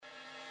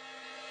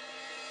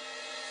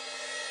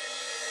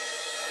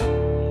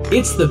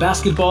It's the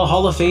Basketball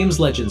Hall of Fame's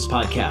Legends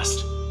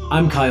podcast.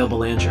 I'm Kyle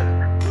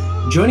Belanger.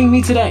 Joining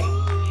me today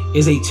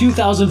is a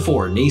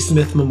 2004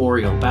 Naismith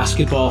Memorial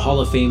Basketball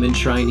Hall of Fame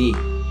enshrinee.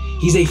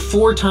 He's a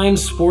four-time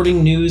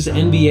Sporting News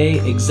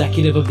NBA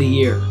Executive of the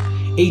Year,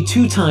 a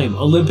two-time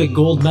Olympic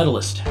gold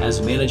medalist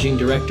as Managing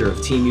Director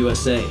of Team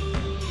USA.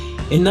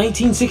 In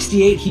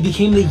 1968, he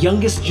became the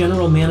youngest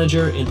general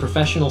manager in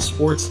professional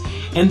sports,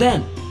 and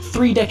then,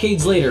 3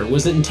 decades later,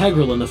 was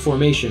integral in the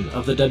formation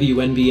of the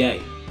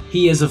WNBA.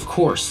 He is, of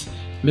course,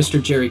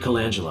 Mr. Jerry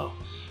Colangelo.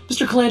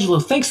 Mr.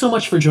 Colangelo, thanks so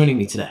much for joining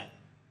me today.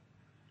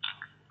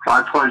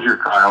 My pleasure,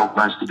 Kyle.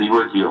 Nice to be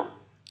with you.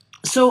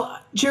 So,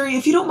 Jerry,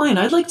 if you don't mind,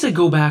 I'd like to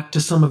go back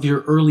to some of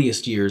your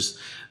earliest years,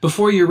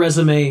 before your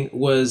resume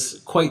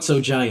was quite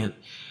so giant.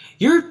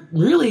 You're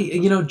really,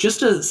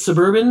 just a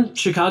suburban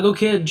Chicago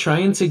kid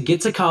trying to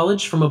get to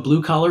college from a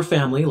blue-collar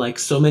family, like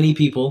so many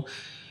people.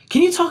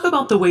 Can you talk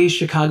about the way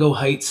Chicago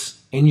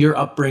Heights and your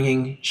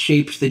upbringing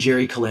shaped the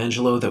Jerry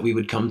Colangelo that we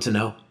would come to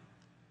know?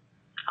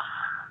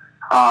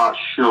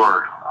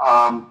 Sure.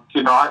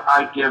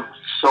 I give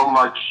so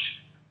much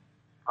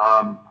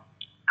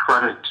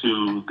credit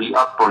to the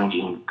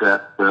upbringing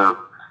that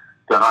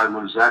I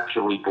was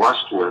actually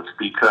blessed with,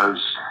 because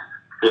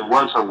it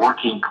was a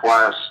working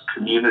class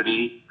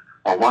community,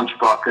 a lunch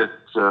bucket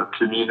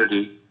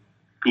community.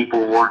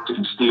 People worked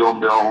in steel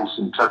mills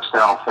and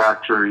textile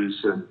factories,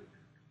 and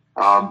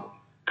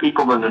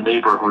people in the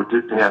neighborhood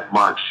didn't have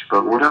much,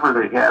 but whatever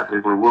they had, they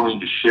were willing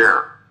to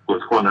share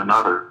with one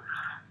another.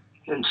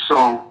 And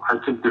so I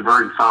think the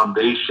very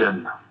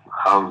foundation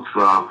of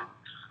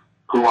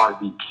who I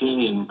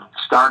became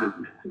started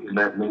in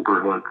that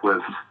neighborhood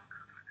with,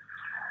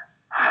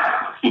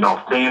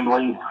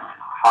 family,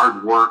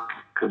 hard work,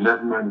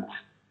 commitment,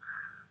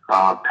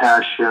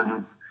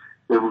 passion.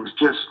 It was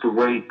just the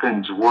way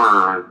things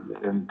were.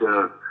 And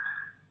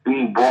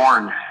being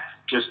born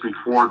just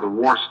before the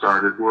war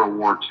started, World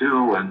War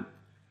II, and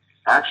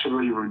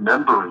actually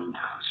remembering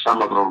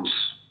some of those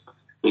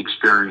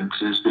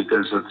experiences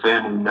because of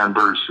family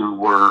members who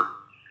were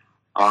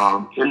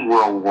in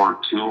World War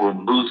II,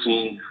 and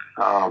losing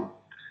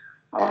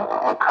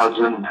a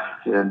cousin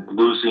and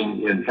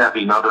losing and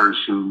having others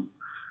who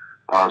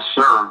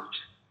served.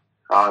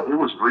 It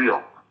was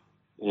real.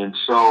 And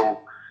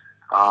so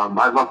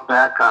I look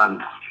back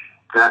on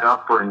that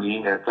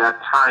upbringing at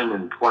that time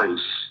and place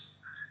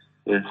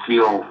and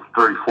feel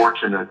very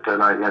fortunate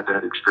that I had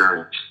that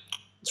experience.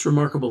 It's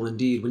remarkable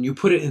indeed when you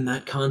put it in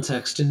that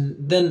context. And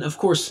then, of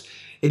course,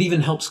 it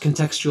even helps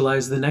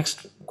contextualize the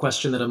next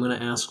question that I'm going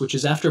to ask, which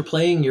is, after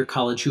playing your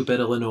college hoop at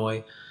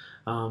Illinois,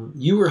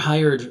 you were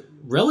hired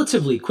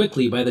relatively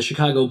quickly by the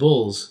Chicago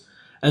Bulls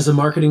as a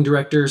marketing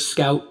director,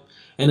 scout,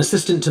 and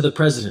assistant to the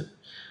president.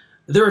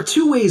 There are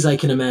two ways I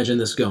can imagine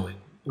this going.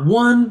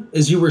 One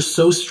is you were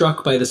so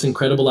struck by this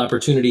incredible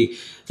opportunity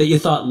that you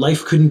thought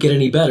life couldn't get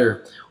any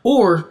better.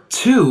 Or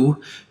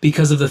two,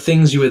 because of the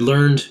things you had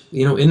learned,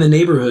 in the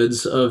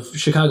neighborhoods of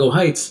Chicago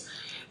Heights,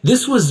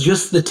 this was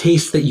just the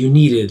taste that you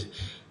needed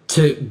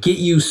to get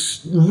you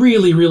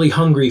really, really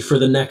hungry for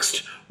the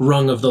next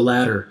rung of the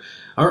ladder.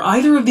 Are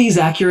either of these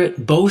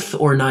accurate, both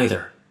or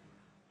neither?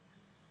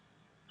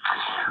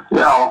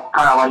 Well,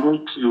 Kyle, I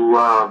need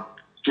to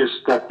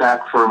just step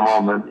back for a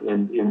moment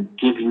and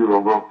give you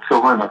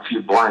fill in a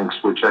few blanks,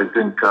 which I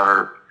think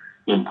are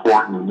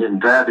important. And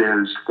that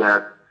is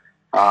that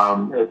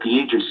at the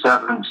age of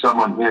 7,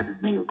 someone handed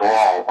me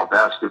a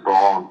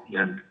basketball,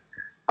 and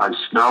I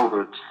smelled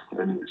it,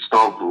 and it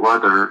smelled the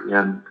leather,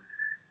 and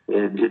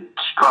it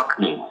struck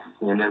me.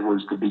 And it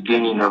was the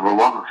beginning of a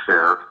love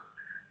affair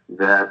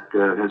that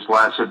has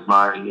lasted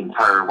my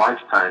entire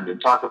lifetime.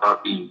 And talk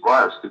about being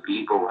blessed to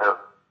be able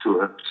to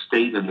have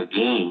stayed in the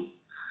game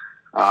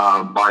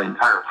my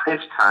entire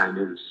lifetime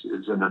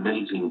is an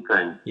amazing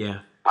thing. Yeah.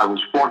 I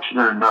was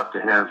fortunate enough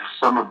to have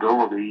some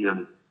ability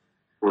and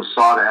was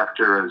sought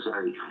after as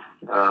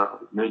a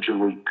major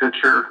league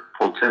pitcher,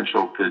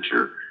 potential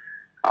pitcher.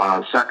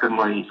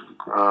 Secondly,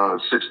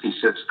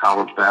 66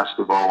 college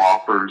basketball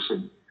offers,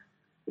 and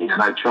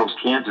I chose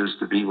Kansas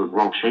to be with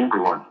Will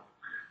Chamberlain.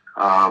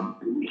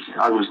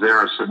 I was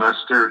there a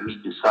semester. He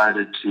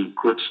decided to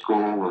quit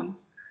school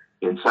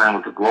and sign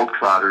with the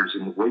Globetrotters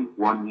and wait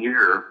 1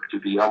 year to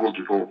be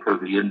eligible for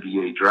the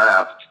NBA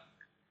draft.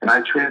 And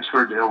I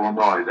transferred to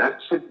Illinois.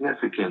 That's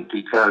significant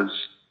because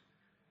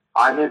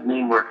I had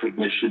name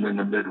recognition in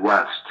the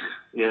Midwest,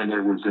 and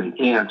it was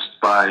enhanced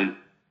by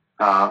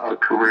a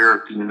career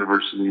at the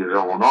University of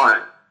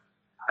Illinois.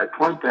 I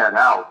point that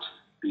out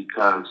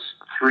because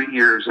 3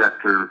 years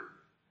after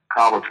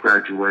college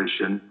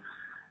graduation,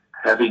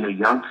 having a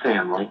young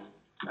family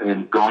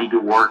and going to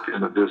work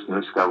in a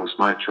business that was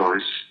my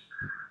choice,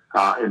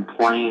 and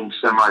playing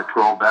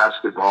semi-pro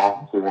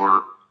basketball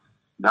for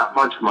not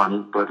much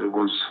money, but it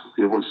was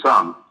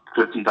some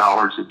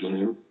 $50 a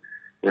game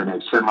in a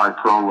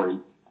semi-pro league.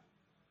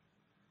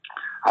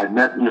 I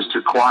met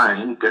Mr.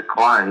 Klein, Dick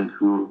Klein,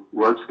 who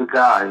was the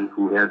guy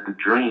who had the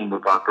dream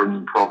about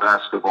bringing pro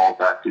basketball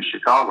back to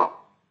Chicago.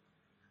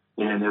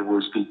 And it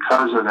was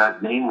because of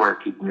that name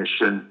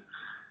recognition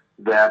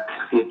that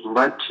it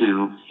led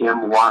to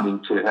him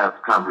wanting to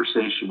have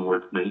conversation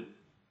with me.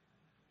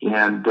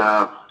 And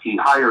he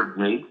hired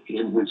me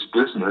in his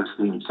business,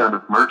 the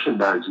incentive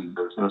merchandising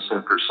business,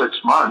 and for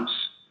 6 months,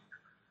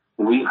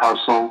 we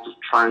hustled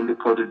trying to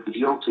put a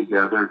deal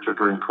together to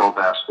bring pro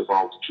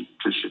basketball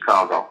to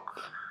Chicago.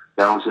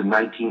 That was in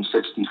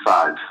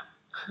 1965.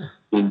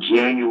 In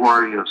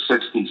January of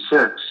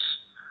 66,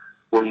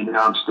 we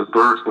announced the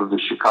birth of the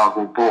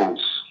Chicago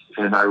Bulls,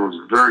 and I was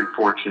very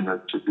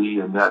fortunate to be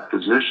in that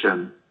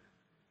position,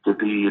 to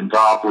be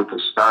involved with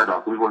the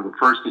startup. We were the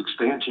first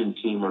expansion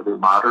team of the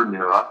modern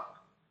era,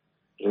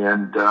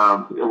 and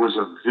it was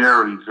a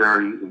very,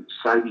 very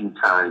exciting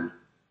time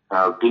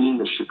being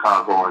in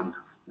Chicago and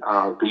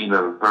being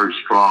a very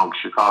strong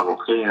Chicago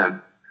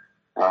fan.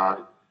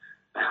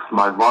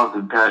 My love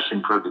and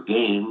passion for the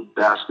game,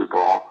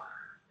 basketball,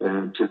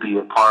 and to be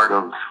a part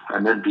of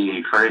an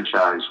NBA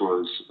franchise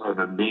was an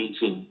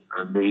amazing,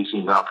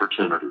 amazing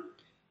opportunity.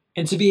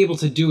 And to be able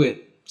to do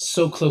it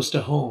so close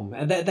to home,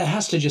 that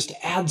has to just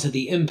add to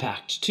the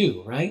impact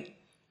too, right?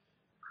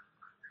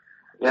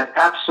 Yeah,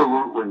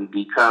 absolutely,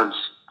 because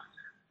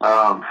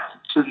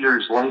 2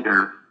 years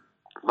later,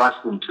 less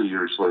than 2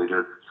 years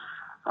later,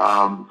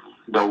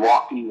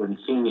 Milwaukee and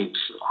Phoenix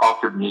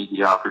offered me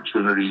the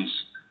opportunities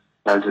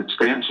as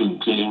expansion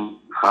team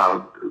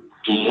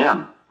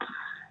GM.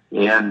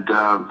 And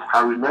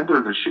I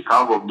remember the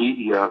Chicago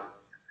media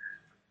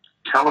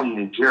telling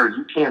me, Jared,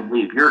 you can't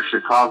leave. You're a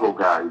Chicago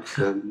guy.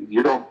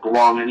 You don't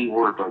belong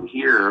anywhere but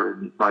here.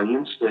 And my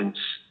instincts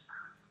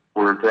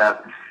were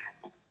that,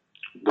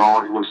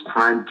 no, it was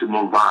time to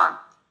move on.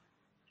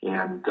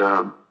 And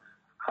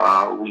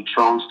we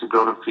chose to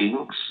go to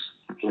Phoenix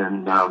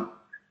in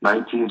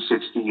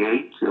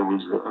 1968. It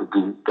was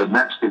the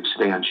next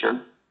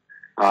expansion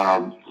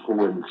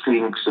when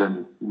Phoenix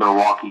and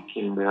Milwaukee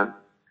came in.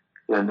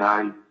 And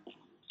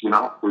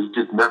we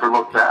just never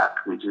looked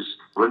back. We just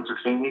went to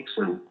Phoenix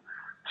and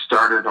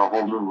started a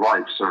whole new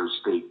life, so to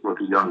speak, with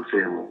a young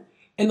family.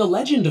 And the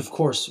legend, of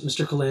course,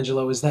 Mr.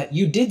 Colangelo, is that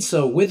you did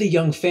so with a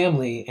young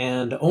family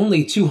and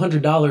only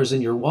 $200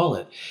 in your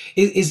wallet.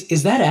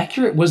 Is that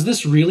accurate? Was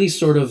this really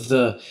sort of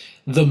the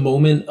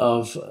moment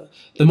of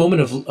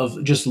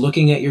just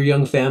looking at your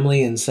young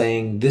family and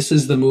saying, this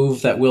is the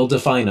move that will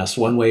define us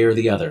one way or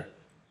the other?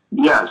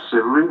 Yes,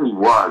 it really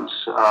was.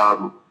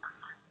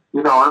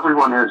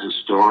 Everyone has a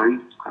story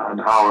on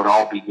how it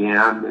all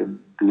began and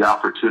the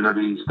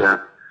opportunities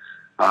that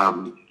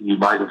you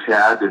might have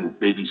had, and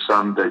maybe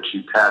some that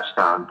you passed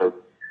on. But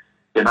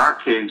in our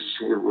case,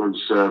 it was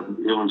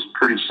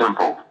pretty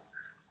simple.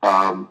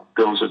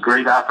 There was a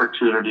great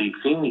opportunity.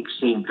 Phoenix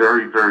seemed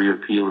very, very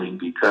appealing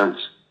because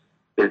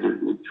it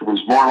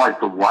was more like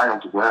the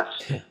Wild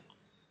West. It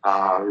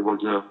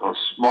was a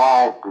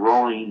small,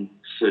 growing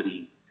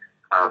city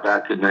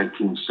back in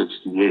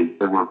 1968.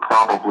 There were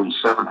probably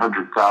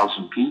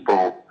 700,000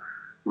 people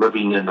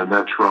living in the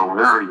metro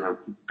area.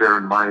 Bear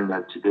in mind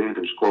that today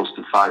there's close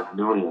to 5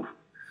 million.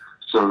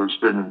 So there's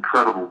been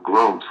incredible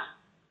growth.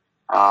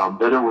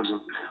 But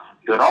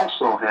it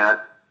also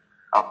had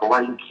a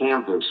blank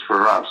canvas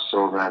for us,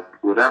 so that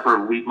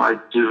whatever we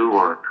might do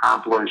or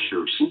accomplish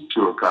or seek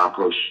to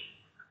accomplish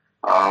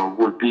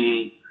would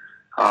be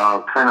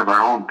kind of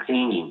our own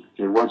painting.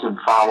 It wasn't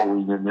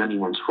following in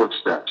anyone's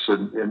footsteps,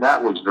 and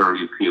that was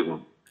very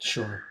appealing.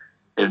 Sure.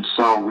 And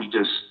so we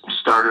just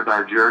started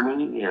our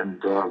journey,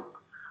 and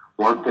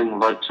one thing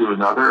led to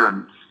another.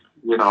 And,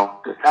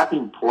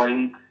 having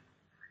played,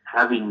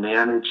 having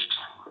managed,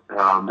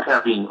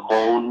 having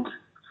owned,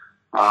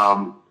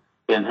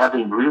 and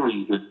having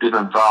really been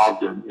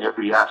involved in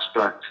every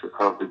aspect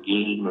of the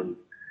game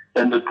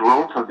and the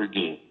growth of the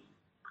game.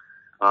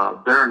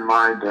 Bear in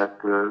mind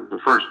that the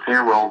first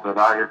payroll that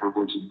I ever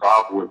was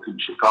involved with in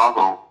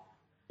Chicago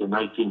in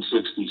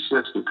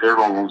 1966, the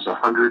payroll was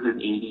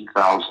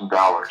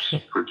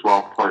 $180,000 for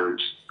 12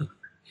 players.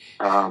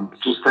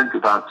 Just think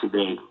about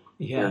today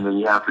and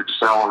the average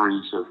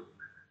salaries of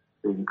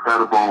the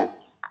incredible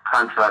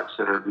contracts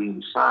that are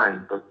being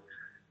signed. But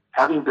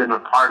having been a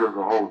part of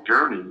the whole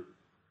journey,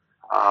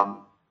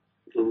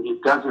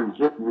 it doesn't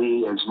hit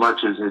me as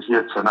much as it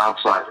hits an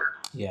outsider,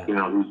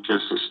 who's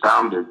just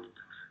astounded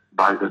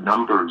by the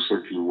numbers,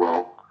 if you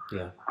will.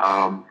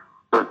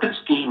 But this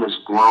game has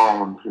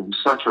grown in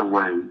such a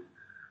way,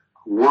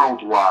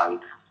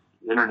 worldwide,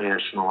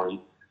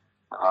 internationally.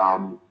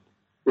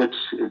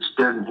 It's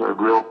been a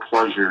real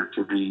pleasure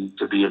to be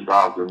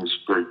involved in this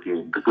great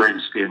game, the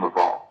greatest game of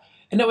all.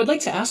 And I would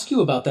like to ask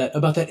you about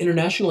that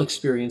international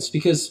experience,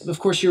 because of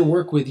course your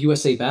work with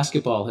USA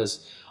Basketball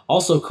has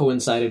also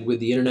coincided with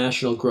the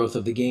international growth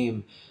of the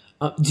game.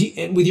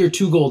 And with your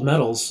 2 gold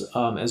medals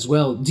as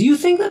well, do you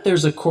think that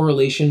there's a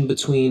correlation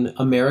between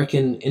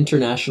American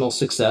international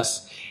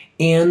success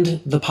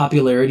and the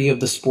popularity of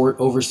the sport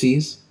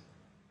overseas?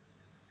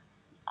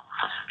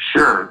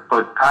 Sure,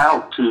 but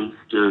Kyle, to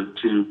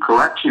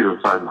correct you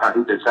if I'm right,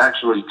 it's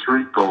actually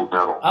 3 gold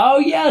medals. Oh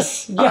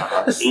yes.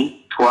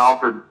 8,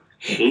 12, and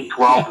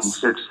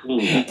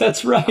 16.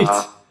 That's right.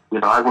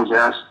 I was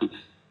asked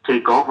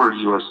take over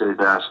USA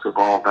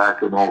Basketball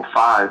back in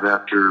 '05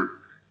 after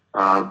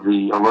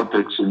the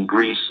Olympics in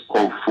Greece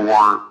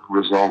 '04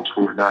 results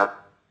were not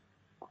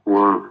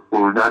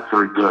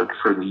very good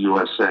for the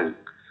USA.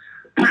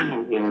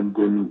 And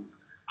in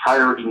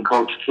hiring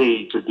Coach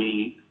K to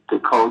be the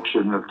coach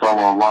and the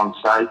fellow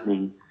alongside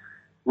me,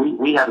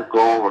 we had a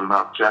goal and an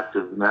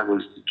objective, and that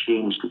was to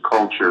change the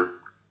culture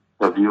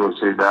of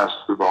USA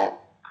Basketball.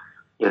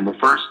 And the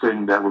first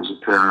thing that was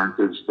apparent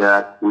is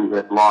that we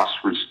had lost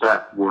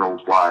respect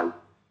worldwide.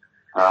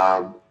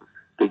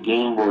 The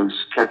game was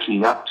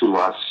catching up to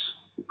us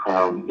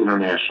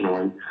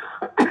internationally.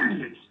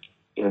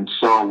 And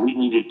so we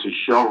needed to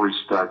show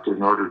respect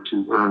in order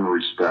to earn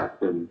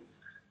respect. And,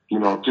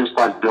 just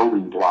like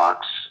building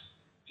blocks,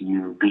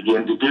 you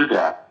begin to do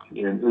that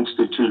and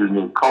institute a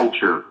new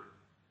culture.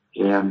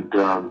 And,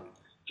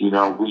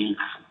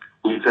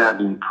 we've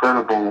had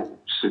incredible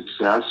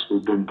success.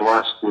 We've been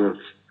blessed with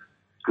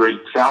great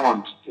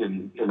talent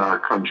in our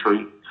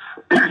country.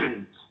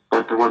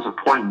 But there was a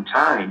point in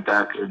time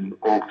back in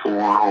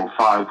 '04,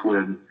 '05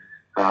 when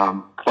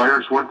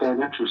players weren't that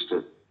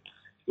interested.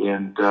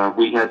 And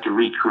we had to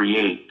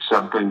recreate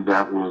something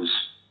that was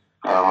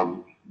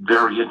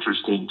very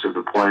interesting to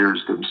the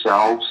players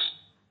themselves.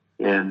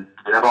 And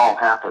that all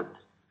happened.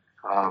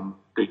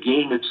 The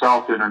game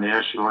itself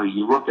internationally,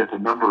 you look at the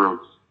number of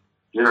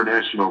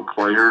international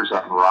players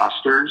on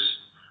rosters,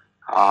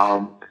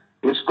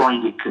 it's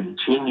going to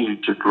continue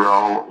to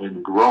grow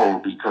and grow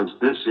because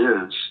this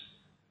is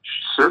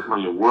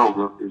certainly a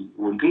world.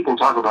 When people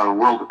talk about a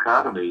world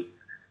economy,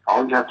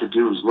 all you have to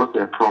do is look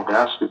at pro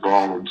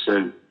basketball and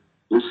say,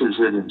 this is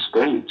it in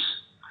spades.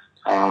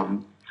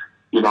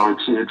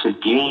 It's a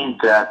game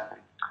that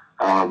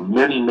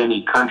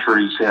many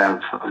countries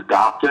have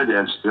adopted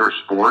as their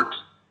sport.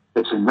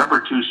 It's a number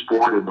 2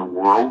 sport in the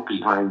world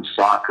behind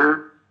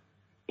soccer.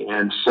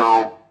 And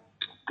so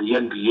the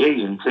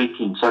NBA, in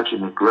taking such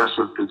an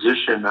aggressive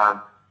position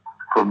on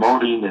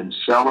promoting and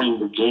selling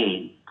the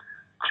game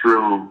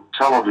through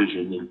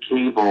television and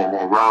cable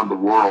around the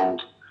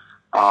world,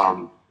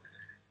 the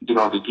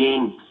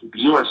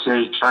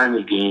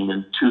USA-China game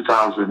in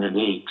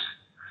 2008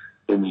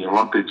 in the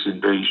Olympics in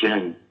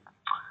Beijing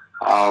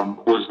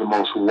was the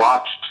most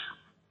watched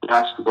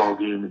basketball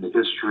game in the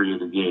history of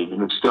the game,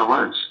 and it still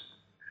is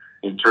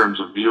in terms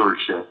of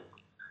viewership.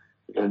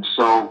 And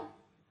so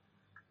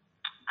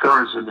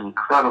there is an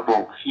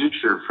incredible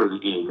future for the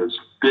game. As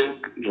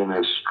big and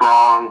as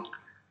strong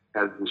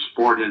as the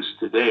sport is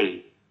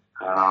today,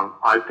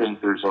 I think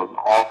there's an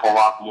awful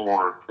lot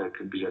more that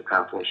can be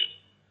accomplished.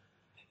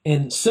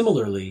 And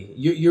similarly,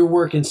 your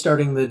work in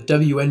starting the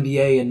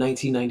WNBA in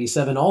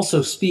 1997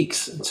 also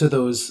speaks to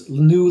those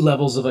new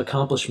levels of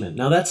accomplishment.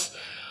 Now, that's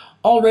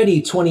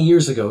already 21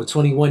 years ago,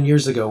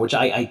 which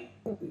I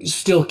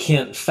still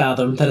can't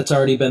fathom that it's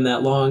already been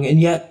that long.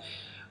 And yet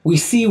we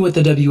see what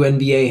the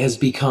WNBA has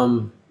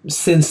become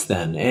since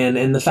then,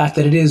 and the fact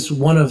that it is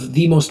one of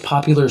the most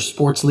popular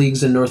sports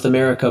leagues in North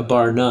America,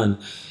 bar none.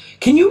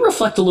 Can you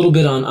reflect a little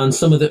bit on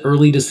some of the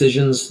early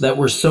decisions that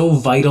were so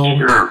vital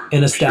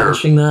in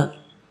establishing that?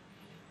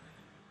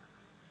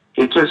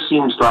 It just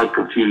seems like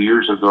a few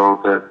years ago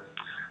that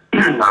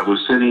I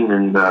was sitting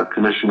in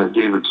Commissioner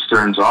David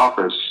Stern's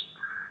office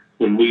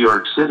in New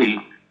York City,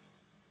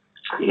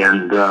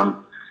 and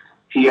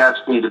he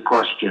asked me the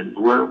question,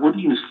 what do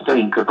you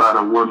think about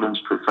a women's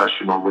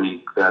professional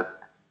league that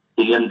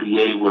the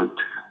NBA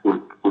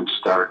would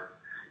start?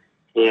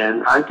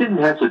 And I didn't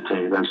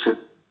hesitate. I said,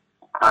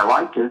 I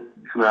like it,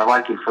 and I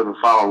like it for the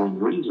following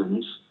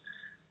reasons.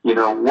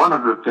 One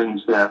of the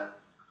things that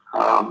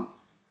I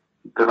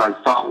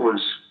thought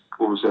was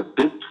a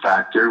big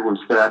factor was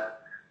that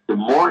the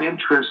more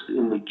interest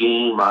in the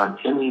game on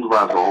any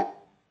level,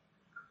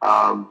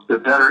 the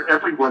better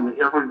everyone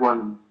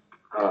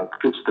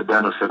gets the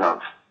benefit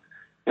of.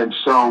 And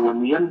so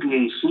when the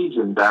NBA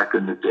season back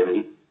in the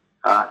day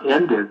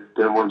ended,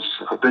 there was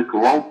a big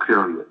lull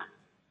period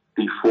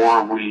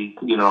before we,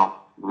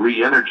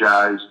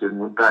 re-energized and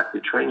went back to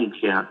training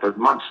camp. But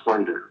months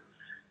later,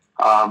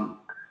 the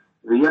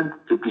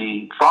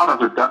thought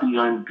of a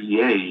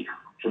WNBA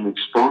and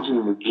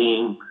exposing the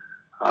game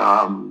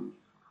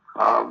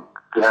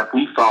that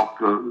we felt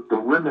the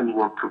women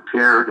were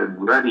prepared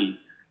and ready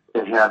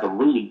to have a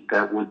league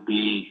that would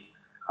be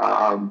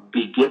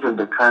given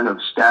the kind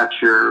of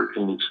stature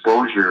and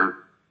exposure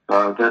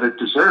that it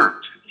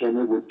deserved, and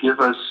it would give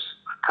us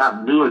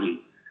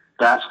continuity,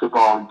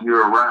 basketball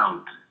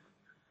year-round,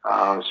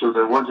 so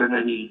there wasn't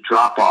any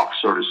drop-off,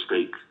 so to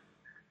speak.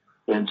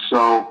 And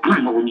so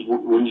when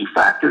you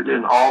factored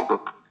in all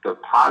the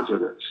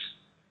positives,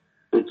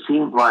 it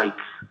seemed like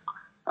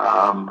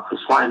a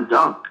slam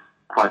dunk,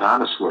 quite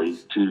honestly,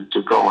 to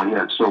go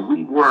ahead. So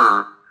we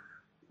were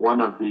one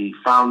of the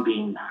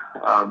founding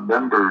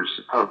members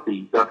of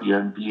the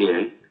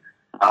WNBA,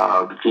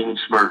 the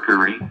Phoenix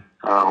Mercury.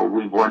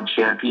 We've won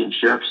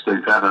championships.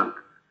 They've had a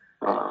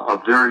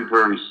very,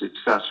 very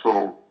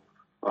successful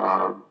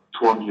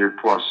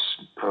 20-year-plus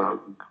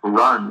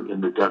run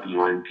in the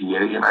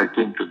WNBA, and I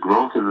think the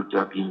growth of the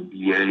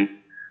WNBA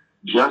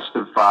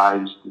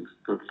justifies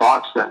the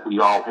thoughts that we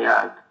all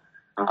had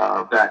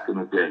back in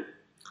the day.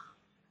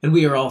 And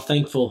we are all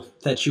thankful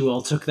that you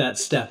all took that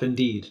step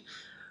indeed.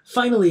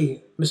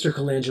 Finally, Mr.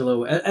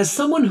 Colangelo, as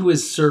someone who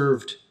has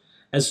served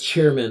as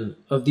chairman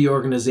of the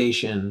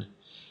organization,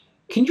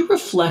 can you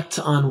reflect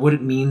on what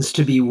it means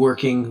to be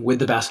working with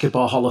the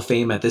Basketball Hall of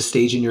Fame at this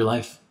stage in your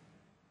life?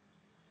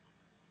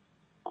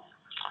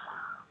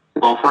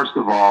 Well, first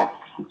of all,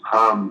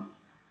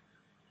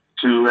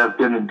 to have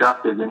been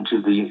inducted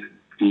into the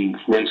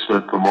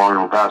Naismith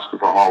Memorial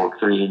Basketball Hall of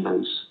Fame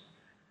is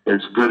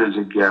as good as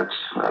it gets.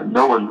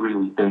 No one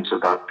really thinks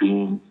about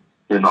being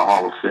in the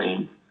Hall of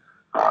Fame.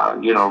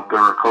 There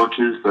are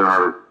coaches, there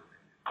are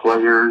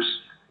players,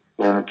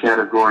 and a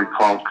category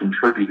called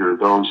contributor,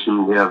 those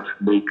who have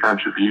made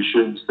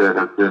contributions that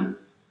have been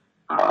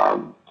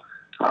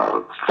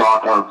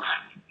thought of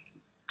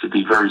to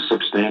be very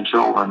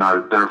substantial and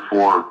are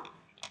therefore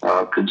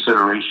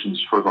considerations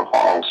for the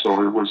Hall.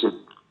 So it was a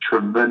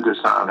tremendous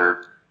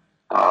honor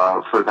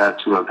for that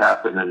to have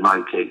happened in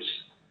my case.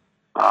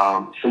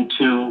 And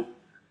to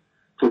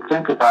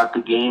think about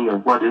the game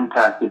and what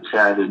impact it's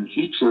had in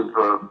each of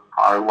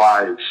our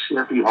lives.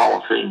 Every Hall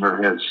of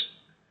Famer has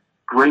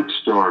great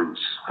stories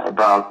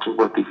about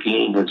what the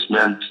game has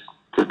meant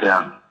to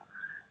them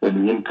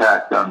and the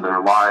impact on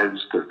their lives,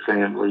 their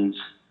families.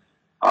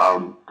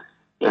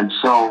 And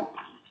so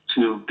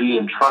to be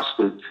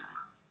entrusted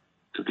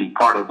to be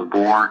part of the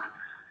board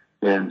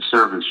and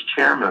serve as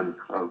chairman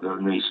of the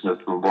Naismith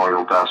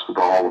Memorial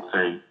Basketball Hall of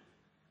Fame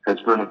has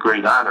been a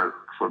great honor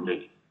for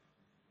me.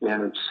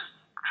 And it's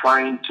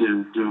trying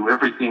to do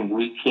everything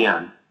we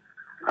can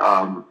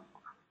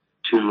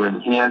to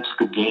enhance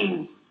the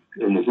game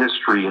and the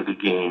history of the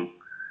game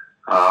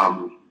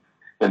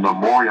and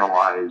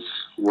memorialize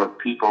what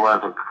people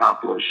have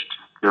accomplished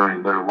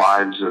during their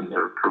lives and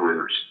their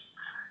careers.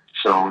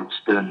 So it's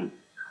been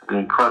an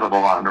incredible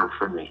honor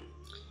for me.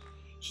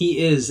 He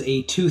is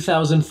a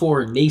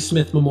 2004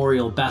 Naismith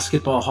Memorial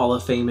Basketball Hall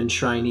of Fame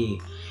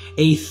enshrinee,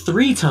 a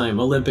 3-time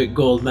Olympic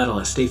gold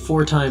medalist, a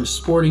 4-time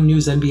Sporting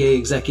News NBA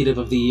Executive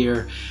of the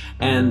Year,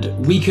 and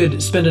we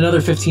could spend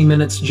another 15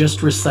 minutes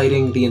just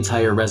reciting the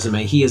entire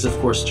resume. He is, of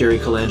course, Jerry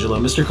Colangelo.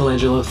 Mr.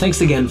 Colangelo, thanks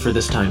again for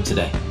this time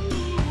today.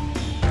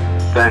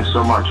 Thanks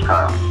so much,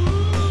 Kyle.